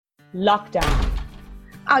Lockdown.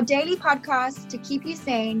 Our daily podcast to keep you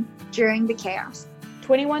sane during the chaos.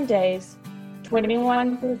 21 days,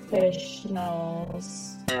 21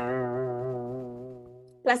 professionals.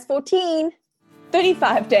 Plus 14.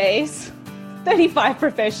 35 days, 35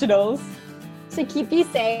 professionals. To keep you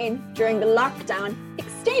sane during the lockdown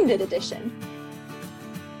extended edition.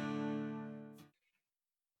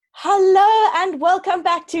 Hello and welcome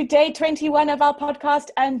back to day 21 of our podcast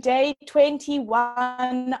and day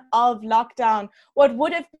 21 of lockdown. What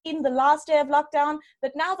would have been the last day of lockdown,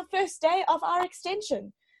 but now the first day of our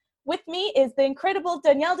extension. With me is the incredible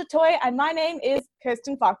Danielle DeToy, and my name is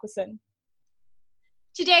Kirsten Farquharson.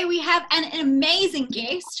 Today we have an amazing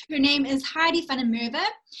guest. Her name is Heidi Van Der Merwe.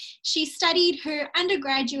 She studied her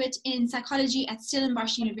undergraduate in psychology at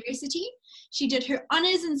Stellenbosch University. She did her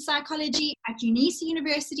honors in psychology at Unisa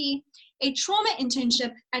University, a trauma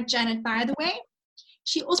internship at Janet By the Way.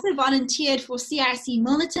 She also volunteered for CIC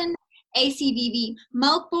Milnerton, ACVV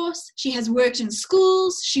Melkbos. She has worked in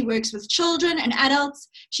schools. She works with children and adults.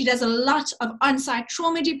 She does a lot of on-site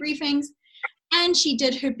trauma debriefings, and she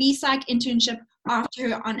did her BPsych internship after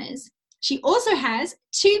her honors. She also has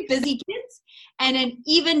 2 busy kids and an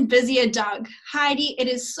even busier dog. Heidi, it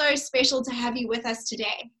is so special to have you with us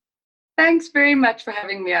today. Thanks very much for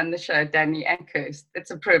having me on the show, Danny and Kirst.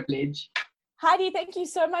 It's a privilege. Heidi, thank you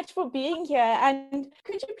so much for being here. And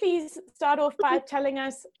could you please start off by telling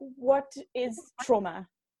us what is trauma?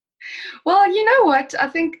 Well, you know what? I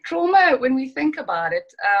think trauma, when we think about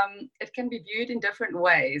it, it can be viewed in different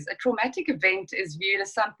ways. A traumatic event is viewed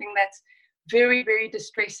as something that's very, very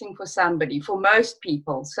distressing for somebody, for most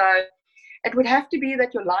people. So it would have to be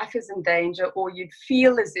that your life is in danger, or you'd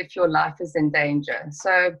feel as if your life is in danger.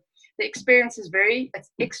 So the experience is it's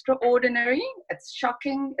extraordinary, it's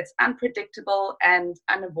shocking, it's unpredictable and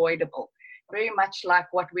unavoidable, very much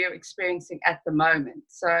like what we're experiencing at the moment.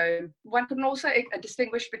 So one can also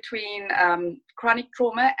distinguish between chronic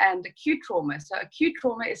trauma and acute trauma. So acute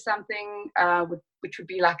trauma is something which would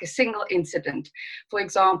be like a single incident. For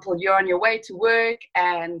example, you're on your way to work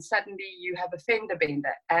and suddenly you have a fender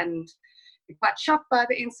bender and you're quite shocked by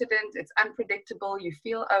the incident. It's unpredictable. You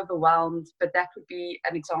feel overwhelmed, but that would be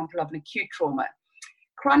an example of an acute trauma.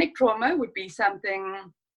 Chronic trauma would be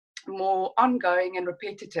something more ongoing and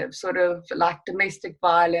repetitive, sort of like domestic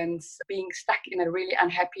violence, being stuck in a really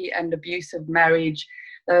unhappy and abusive marriage,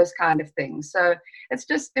 those kind of things. So it's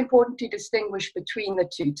just important to distinguish between the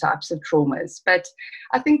 2 types of traumas. But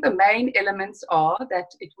I think the main elements are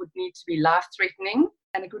that it would need to be life-threatening,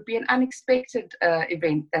 and it would be an unexpected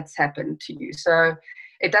event that's happened to you. So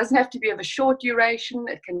it doesn't have to be of a short duration.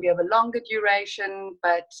 It can be of a longer duration,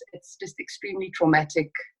 but it's just extremely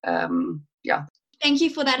traumatic. Thank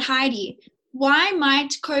you for that, Heidi. Why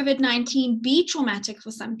might COVID-19 be traumatic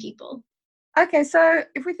for some people? Okay, so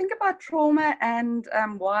if we think about trauma and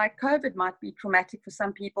why COVID might be traumatic for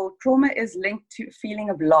some people, trauma is linked to a feeling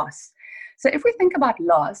of loss. So if we think about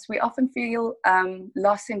loss, we often feel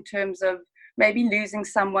loss in terms of maybe losing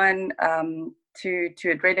someone to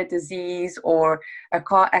a dreaded disease or a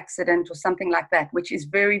car accident or something like that, which is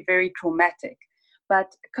very, very traumatic.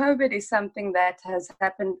 But COVID is something that has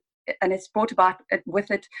happened, and it's brought about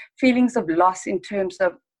with it feelings of loss in terms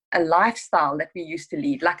of a lifestyle that we used to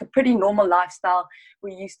lead, like a pretty normal lifestyle.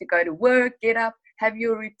 We used to go to work, get up, have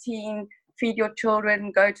your routine, feed your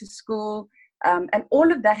children, go to school, and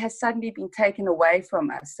all of that has suddenly been taken away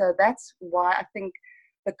from us. So that's why I think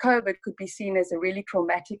the COVID could be seen as a really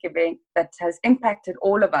traumatic event that has impacted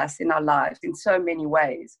all of us in our lives in so many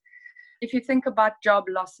ways. If you think about job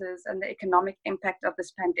losses and the economic impact of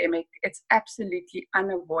this pandemic, it's absolutely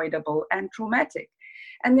unavoidable and traumatic.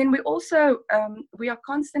 And then we also, we are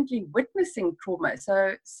constantly witnessing trauma.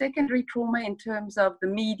 So secondary trauma in terms of the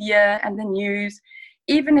media and the news,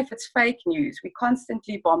 even if it's fake news, we're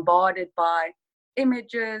constantly bombarded by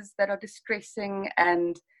images that are distressing.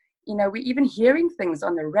 And, you know, we're even hearing things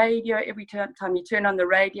on the radio. Every time you turn on the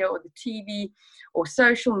radio or the TV or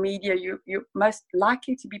social media, you're most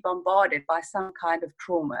likely to be bombarded by some kind of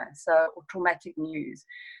trauma, or traumatic news.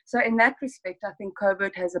 So in that respect, I think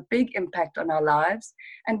COVID has a big impact on our lives,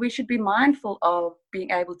 and we should be mindful of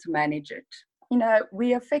being able to manage it. You know,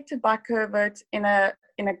 we're affected by COVID in a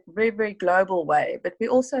very, very global way, but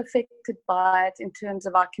we're also affected by it in terms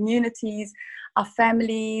of our communities, our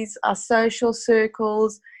families, our social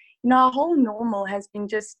circles. You know, our whole normal has been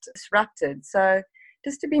just disrupted. So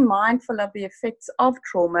just to be mindful of the effects of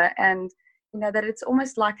trauma, and, you know, that it's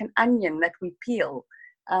almost like an onion that we peel.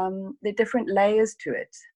 There are different layers to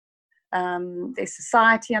it. There's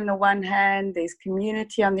society on the one hand, there's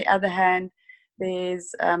community on the other hand,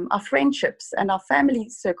 there's our friendships and our family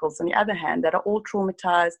circles on the other hand that are all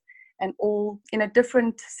traumatized and all in a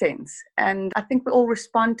different sense. And I think we all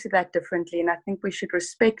respond to that differently. And I think we should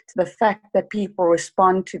respect the fact that people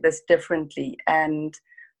respond to this differently, and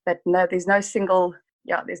that there's no single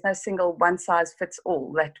one size fits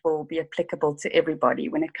all that will be applicable to everybody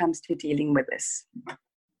when it comes to dealing with this.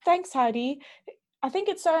 Thanks, Heidi. I think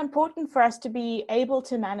it's so important for us to be able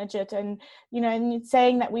to manage it, and and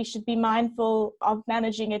saying that we should be mindful of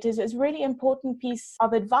managing it is a really important piece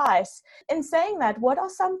of advice. In saying that, what are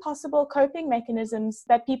some possible coping mechanisms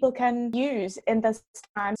that people can use in this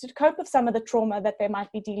time to cope with some of the trauma that they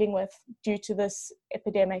might be dealing with due to this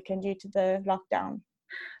epidemic and due to the lockdown?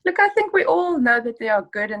 Look, I think we all know that there are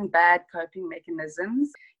good and bad coping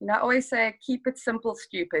mechanisms. I always say, keep it simple,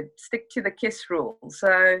 stupid, stick to the KISS rule.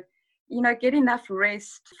 So, get enough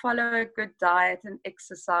rest, follow a good diet and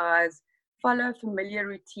exercise, follow a familiar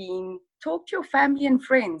routine, talk to your family and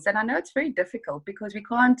friends. And I know it's very difficult because we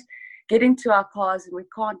can't get into our cars and we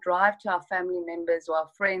can't drive to our family members or our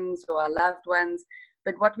friends or our loved ones.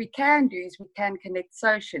 But what we can do is we can connect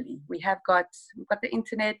socially. We've got the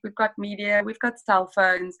internet, we've got media, we've got cell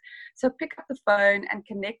phones. So pick up the phone and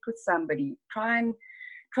connect with somebody. Try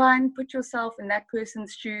and put yourself in that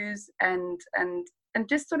person's shoes and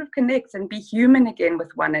just sort of connect and be human again with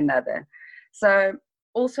one another. So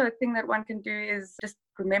also a thing that one can do is just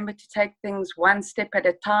remember to take things one step at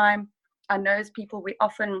a time. I know as people, we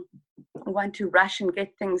often want to rush and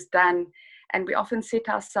get things done, and we often set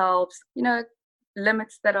ourselves,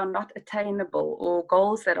 limits that are not attainable, or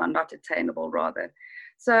goals that are not attainable rather.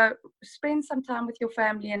 So spend some time with your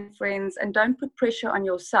family and friends, and don't put pressure on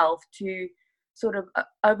yourself to sort of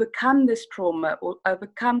overcome this trauma or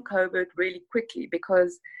overcome COVID really quickly,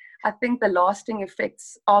 because I think the lasting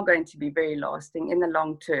effects are going to be very lasting in the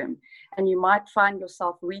long term, and you might find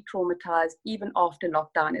yourself re-traumatized even after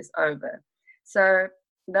lockdown is over. So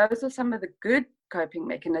those are some of the good coping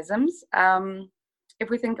mechanisms. If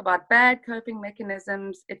we think about bad coping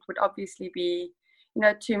mechanisms, it would obviously be,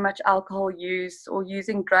 too much alcohol use or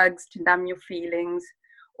using drugs to numb your feelings.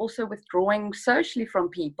 Also withdrawing socially from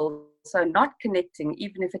people, so not connecting,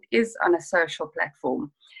 even if it is on a social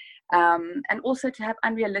platform. And also to have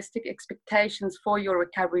unrealistic expectations for your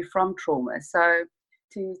recovery from trauma. So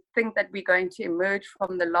to think that we're going to emerge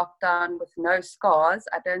from the lockdown with no scars,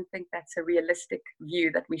 I don't think that's a realistic view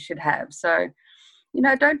that we should have. So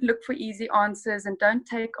don't look for easy answers, and don't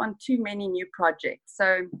take on too many new projects.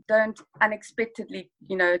 So don't unexpectedly,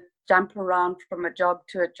 jump around from a job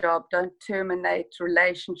to a job. Don't terminate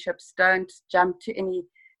relationships. Don't jump to any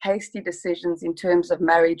hasty decisions in terms of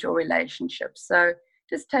marriage or relationships. So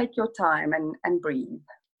just take your time and breathe.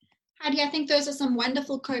 Heidi, I think those are some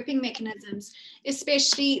wonderful coping mechanisms,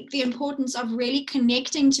 especially the importance of really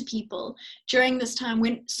connecting to people during this time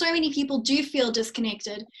when so many people do feel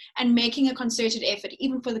disconnected, and making a concerted effort,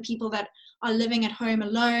 even for the people that are living at home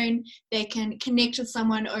alone. They can connect with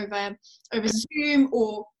someone over Zoom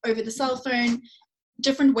or over the cell phone,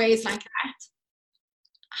 different ways like that.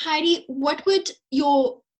 Heidi, what would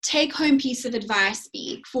your take-home piece of advice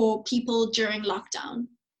be for people during lockdown?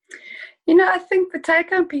 I think the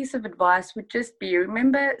take-home piece of advice would just be,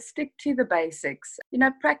 remember, stick to the basics.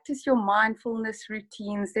 Practice your mindfulness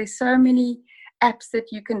routines. There's so many apps that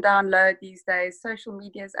you can download these days. Social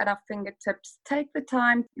media is at our fingertips. Take the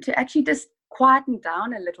time to actually just quieten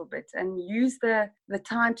down a little bit and use the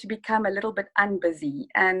time to become a little bit unbusy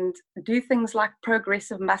and do things like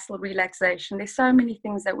progressive muscle relaxation. There's so many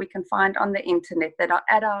things that we can find on the internet that are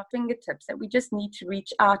at our fingertips that we just need to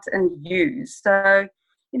reach out and use. So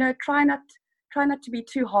try not to be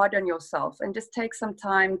too hard on yourself, and just take some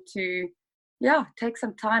time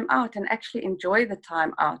out and actually enjoy the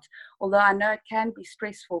time out. Although I know it can be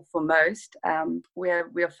stressful for most. We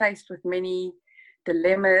are faced with many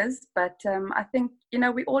dilemmas, but I think,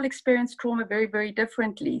 we all experience trauma very, very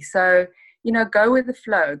differently. So, go with the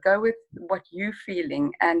flow, go with what you're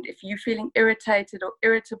feeling. And if you're feeling irritated or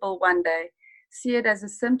irritable one day, see it as a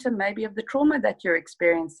symptom maybe of the trauma that you're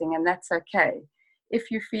experiencing, and that's okay. If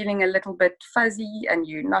you're feeling a little bit fuzzy and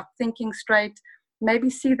you're not thinking straight, maybe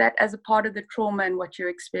see that as a part of the trauma and what you're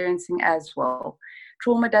experiencing as well.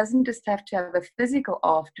 Trauma doesn't just have to have a physical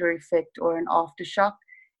after effect or an aftershock.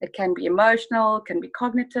 It can be emotional, it can be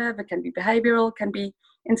cognitive, it can be behavioral, it can be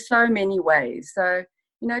in so many ways. So,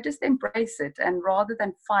 just embrace it, and rather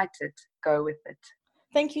than fight it, go with it.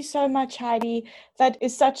 Thank you so much, Heidi. That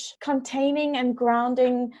is such containing and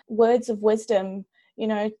grounding words of wisdom.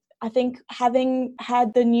 I think having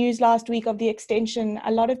had the news last week of the extension,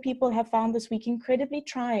 a lot of people have found this week incredibly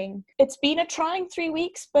trying. It's been a trying 3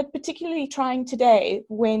 weeks, but particularly trying today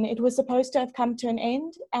when it was supposed to have come to an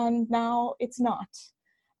end and now it's not.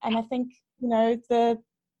 And I think, the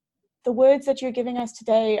the words that you're giving us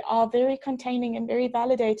today are very containing and very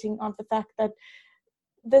validating of the fact that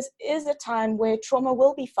this is a time where trauma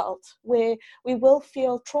will be felt, where we will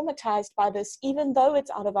feel traumatized by this, even though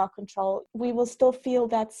it's out of our control. We will still feel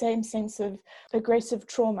that same sense of aggressive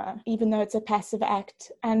trauma, even though it's a passive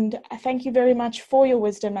act. And I thank you very much for your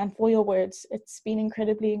wisdom and for your words. It's been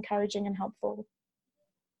incredibly encouraging and helpful.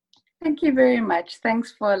 Thank you very much.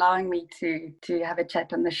 Thanks for allowing me to have a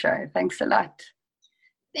chat on the show. Thanks a lot.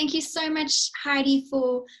 Thank you so much, Heidi,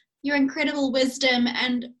 for your incredible wisdom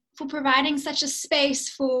and for providing such a space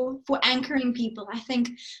for anchoring people. I think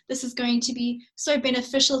this is going to be so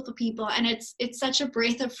beneficial for people, and it's such a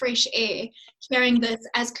breath of fresh air hearing this,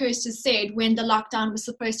 as Kirsten said, when the lockdown was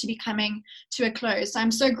supposed to be coming to a close. So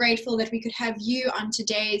I'm so grateful that we could have you on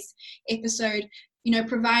today's episode,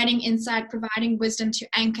 providing insight, providing wisdom to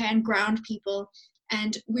anchor and ground people.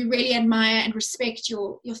 And we really admire and respect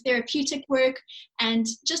your therapeutic work and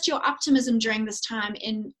just your optimism during this time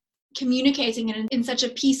in communicating it in such a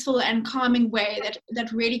peaceful and calming way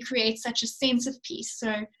that really creates such a sense of peace.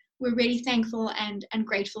 So we're really thankful and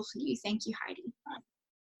grateful for you. Thank you, Heidi.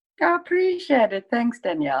 I appreciate it. Thanks,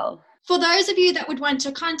 Danielle. For those of you that would want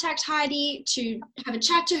to contact Heidi, to have a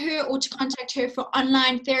chat to her, or to contact her for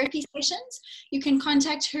online therapy sessions, you can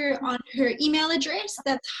contact her on her email address.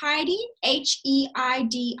 That's Heidi, HEIDI,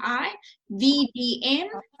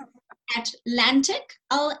 at Lantic,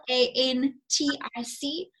 LANTIC.net.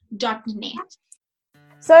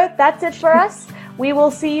 So that's it for us. We will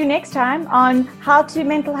see you next time on How to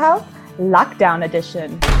Mental Health Lockdown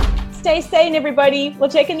Edition. Stay sane, everybody. We'll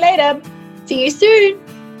check in later. See you soon.